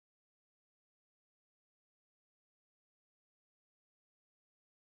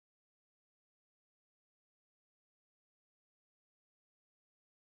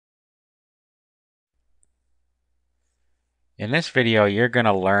In this video, you're going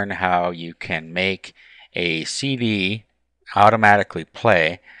to learn how you can make a CD automatically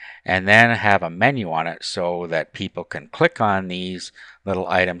play and then have a menu on it so that people can click on these little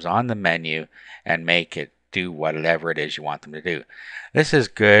items on the menu and make it do whatever it is you want them to do. This is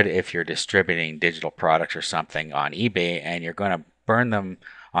good if you're distributing digital products or something on eBay and you're going to burn them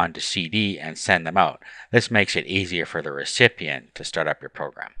onto CD and send them out. This makes it easier for the recipient to start up your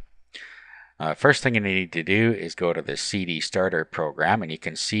program. First thing you need to do is go to the CD Starter program, and you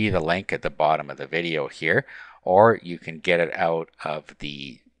can see the link at the bottom of the video here, or you can get it out of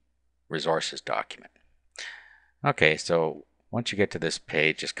the resources document. Okay, so once you get to this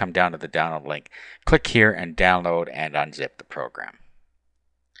page, just come down to the download link, click here and download and unzip the program.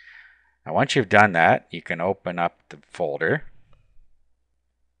 Now once you've done that, you can open up the folder.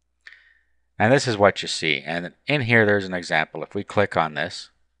 And this is what you see. And in here there's an example. If we click on this,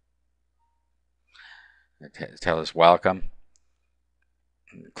 tell us welcome,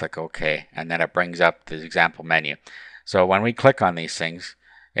 click OK, and then it brings up the example menu. So when we click on these things,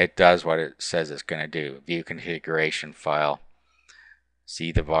 it does what it says it's going to do. View configuration file,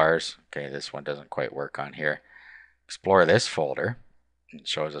 see the vars. Okay, this one doesn't quite work on here. Explore this folder. It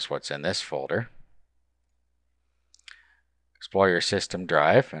shows us what's in this folder. Explore your system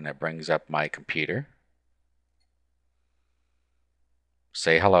drive, and it brings up my computer.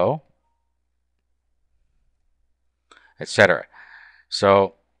 Say hello, etc.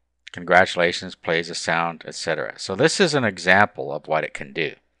 So congratulations, plays a sound, etc. So this is an example of what it can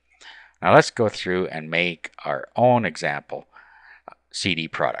do. Now let's go through and make our own example CD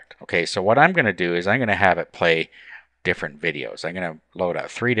product. Okay, so what I'm going to do is I'm going to have it play different videos. I'm going to load up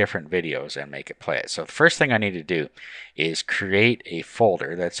 3 different videos and make it play it. So the first thing I need to do is create a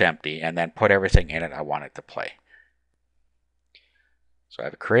folder that's empty and then put everything in it I want it to play. So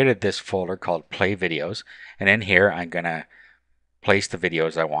I've created this folder called Play Videos, and in here I'm going to place the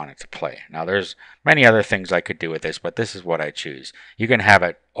videos I want it to play. Now there's many other things I could do with this, but this is what I choose. You can have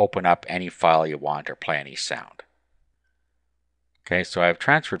it open up any file you want or play any sound. Okay, so I've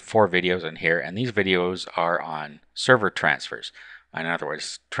transferred 4 videos in here, and these videos are on server transfers. In other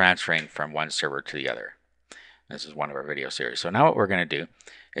words, transferring from one server to the other. This is one of our video series. So now what we're going to do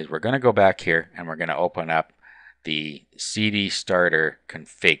is we're going to go back here and we're going to open up the CD Starter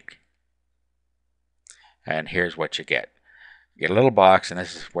config. And here's what you get. You get a little box, and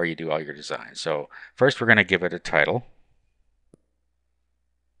this is where you do all your design. So first we're going to give it a title.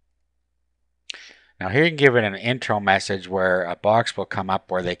 Now here you can give it an intro message where a box will come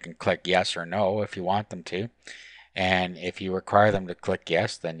up where they can click yes or no if you want them to. And if you require them to click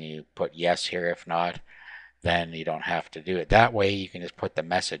yes, then you put yes here. If not, then you don't have to do it. That way you can just put the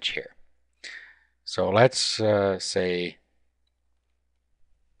message here. So let's say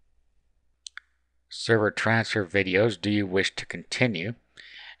server transfer videos, do you wish to continue?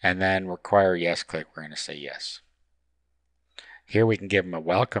 And then require yes click, we're going to say yes. Here we can give them a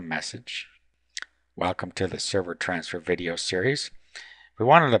welcome message. Welcome to the server transfer video series. If we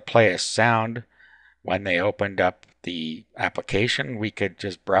wanted to play a sound when they opened up the application, we could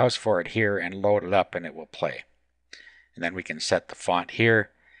just browse for it here and load it up and it will play. And then we can set the font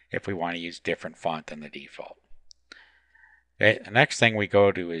here if we want to use different font than the default. Okay, the next thing we go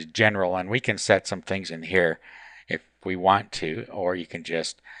to is general, and we can set some things in here if we want to, or you can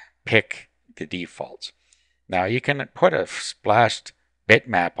just pick the defaults. Now you can put a splashed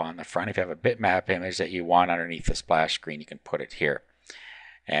bitmap on the front. If you have a bitmap image that you want underneath the splash screen, you can put it here.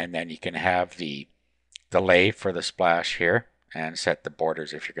 And then you can have the delay for the splash here and set the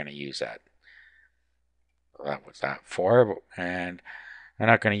borders if you're going to use that. That was that for, and I'm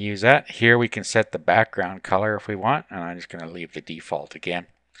not going to use that. Here we can set the background color if we want, and I'm just going to leave the default again.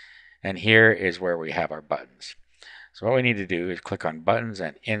 And here is where we have our buttons. So what we need to do is click on buttons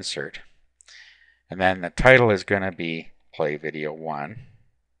and insert. And then the title is going to be Play Video 1.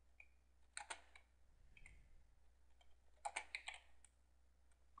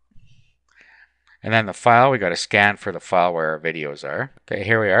 And then the file, we got to scan for the file where our videos are. Okay,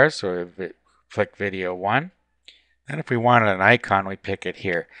 here we are. So we click Video 1. And if we wanted an icon, we pick it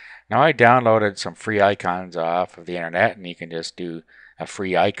here. Now I downloaded some free icons off of the internet, and you can just do a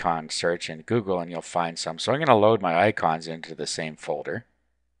free icon search in Google and you'll find some. So I'm going to load my icons into the same folder.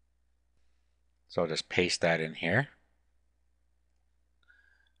 So I'll just paste that in here.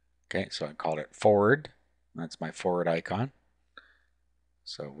 Okay, so I called it forward. That's my forward icon.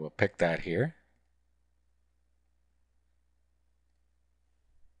 So we'll pick that here.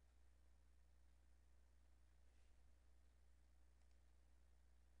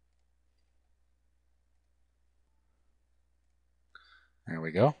 There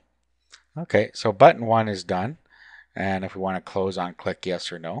we go. Okay, so button 1 is done. And if we want to close on, click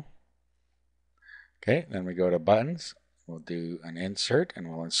yes or no. Okay, then we go to buttons. We'll do an insert and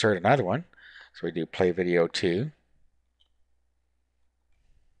we'll insert another one. So we do play video 2.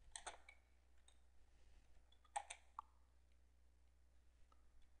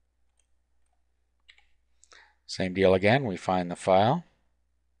 Same deal again. We find the file,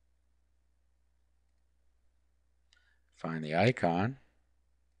 find the icon,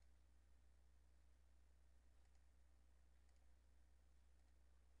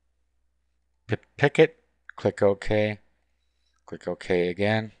 pick it, click OK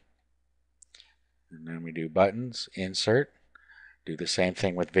again, and then we do buttons, insert, do the same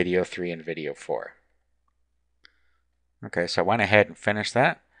thing with video 3 and video 4. Okay, so I went ahead and finished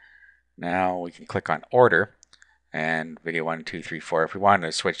that. Now we can click on order, and video 1, 2, 3, 4. If we wanted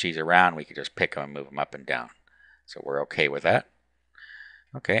to switch these around, we could just pick them and move them up and down. So we're okay with that.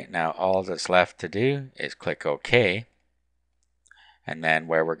 Okay, now all that's left to do is click OK, and then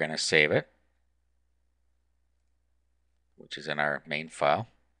where we're going to save it, which is in our main file.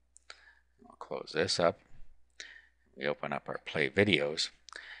 I'll close this up. We open up our play videos,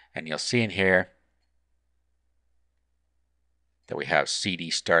 and you'll see in here that we have CD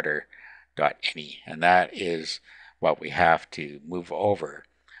starter.ini, and that is what we have to move over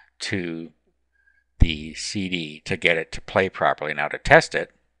to the CD to get it to play properly. Now to test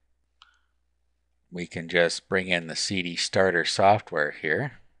it, we can just bring in the CD starter software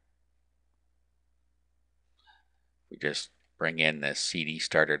here. We just bring in this CD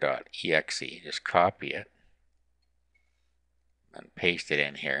starter.exe, just copy it and paste it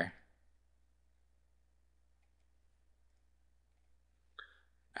in here.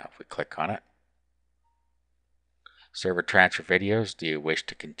 Now if we click on it, server transfer videos, do you wish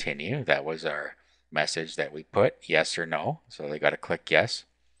to continue? That was our message that we put, yes or no. So they got to click yes.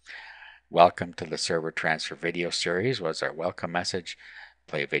 Welcome to the server transfer video series was our welcome message.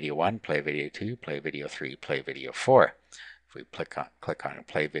 Play video 1, play video 2, play video 3, play video 4. If we click on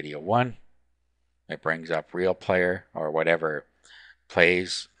play video 1, it brings up Real Player or whatever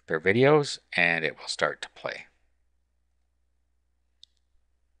plays their videos, and it will start to play.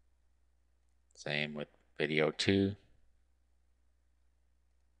 Same with video 2,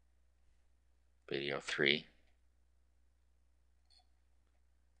 video 3,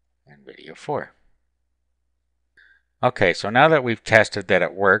 and video 4. Okay, so now that we've tested that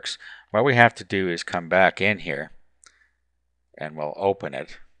it works, what we have to do is come back in here and we'll open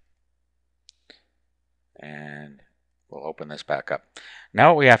it. And we'll open this back up. Now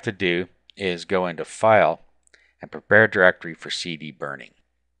what we have to do is go into File and Prepare Directory for CD burning.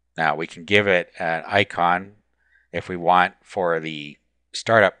 Now we can give it an icon if we want for the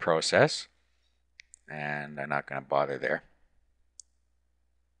startup process, and I'm not going to bother there.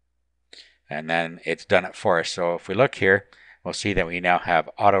 And then it's done it for us. So if we look here, we'll see that we now have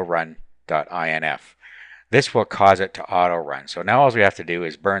autorun.inf. This will cause it to auto run. So now all we have to do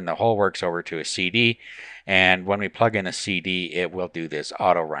is burn the whole works over to a CD, and when we plug in a CD, it will do this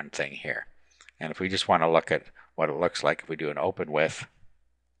auto run thing here. And if we just want to look at what it looks like, if we do an open with,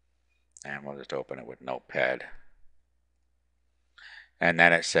 and we'll just open it with Notepad, and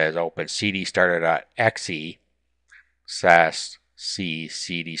then it says open CD starter.exe /c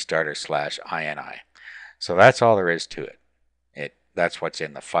CD starter /ini. So that's all there is to it. That's what's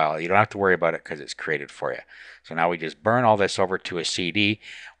in the file. You don't have to worry about it because it's created for you. So now we just burn all this over to a CD.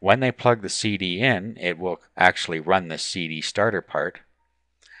 When they plug the CD in, it will actually run the CD starter part,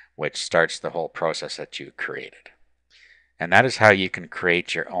 which starts the whole process that you created. And that is how you can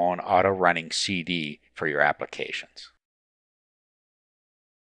create your own auto-running CD for your applications.